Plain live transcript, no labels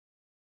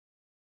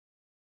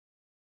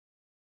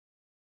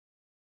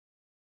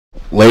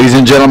Ladies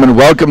and gentlemen,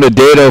 welcome to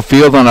Dado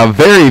Field on a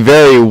very,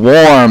 very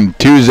warm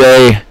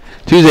Tuesday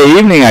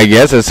evening, I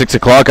guess, at 6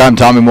 o'clock. I'm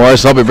Tommy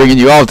Morris. I'll be bringing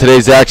you all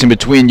today's action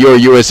between your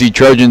USC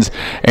Trojans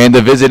and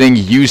the visiting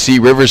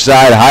UC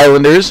Riverside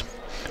Highlanders.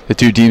 The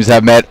two teams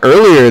have met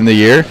earlier in the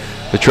year.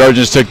 The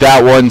Trojans took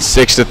that one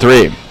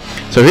 6-3.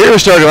 So here are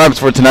starting lineups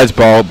for tonight's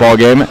ball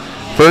game.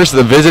 First,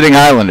 the visiting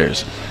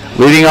Highlanders.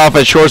 Leading off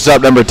at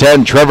shortstop, number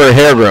 10, Trevor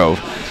Haregrove.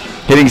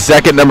 Hitting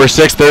second, number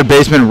 6, third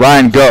baseman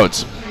Ryan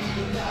Goetz.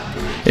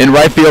 In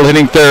right field,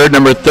 hitting third,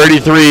 number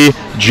 33,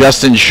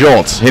 Justin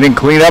Schultz. Hitting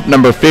cleanup,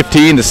 number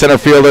 15, the center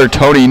fielder,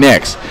 Tony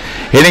Nix.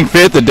 Hitting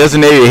fifth, the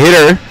designated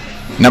hitter,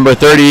 number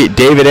 30,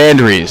 David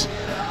Andrews.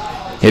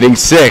 Hitting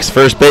sixth,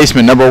 first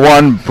baseman, number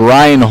 1,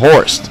 Brian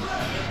Horst.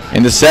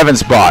 In the seventh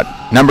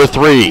spot, number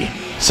 3,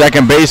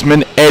 second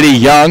baseman, Eddie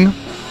Young.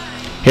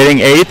 Hitting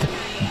eighth,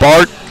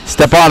 Bart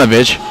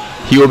Stepanovich.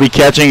 He will be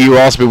catching. He will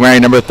also be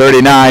wearing number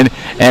 39.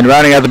 And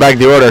rounding out the back of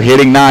the order,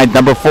 hitting ninth,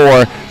 number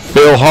 4,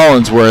 Phil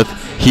Hollinsworth.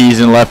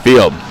 He's in left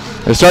field.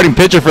 The starting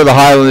pitcher for the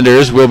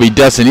Highlanders will be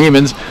Dustin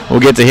Emons.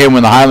 We'll get to him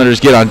when the Highlanders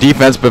get on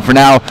defense, but for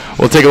now,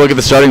 we'll take a look at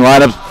the starting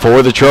lineup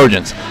for the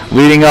Trojans.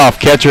 Leading off,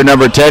 catcher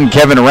number 10,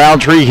 Kevin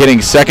Roundtree.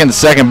 Hitting second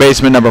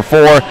baseman number 4,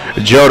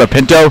 Joe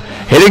DePinto.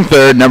 Hitting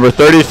third, number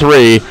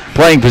 33.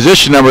 Playing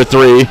position number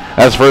 3,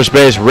 that's first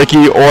base,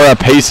 Ricky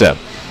Oropesa.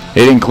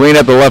 Hitting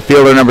cleanup, the left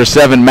fielder number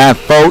 7, Matt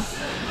Fote.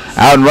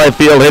 Out in right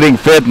field, hitting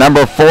fifth,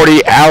 number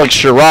 40, Alex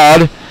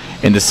Sherrod.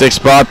 In the sixth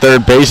spot,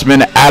 third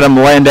baseman Adam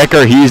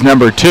Landecker. He's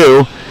number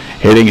 2.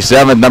 Hitting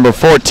seventh, number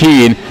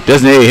 14,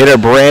 designated hitter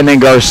Brandon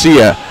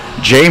Garcia.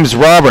 James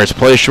Roberts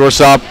plays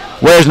shortstop,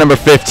 wears number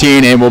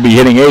 15, and will be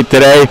hitting 8th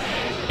today.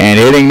 And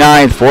hitting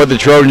 9th for the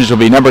Trojans will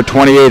be number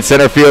 28,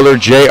 center fielder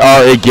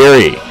J.R.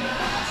 Aguirre.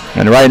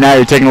 And right now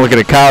you're taking a look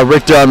at Kyle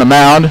Richter on the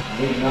mound.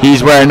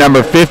 He's wearing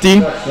number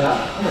 50.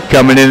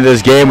 Coming into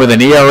this game with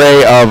an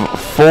ERA of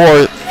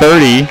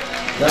 .430,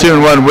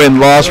 2-1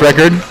 win-loss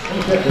record.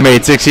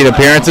 Made 16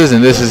 appearances,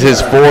 and this is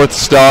his 4th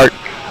start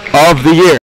of the year.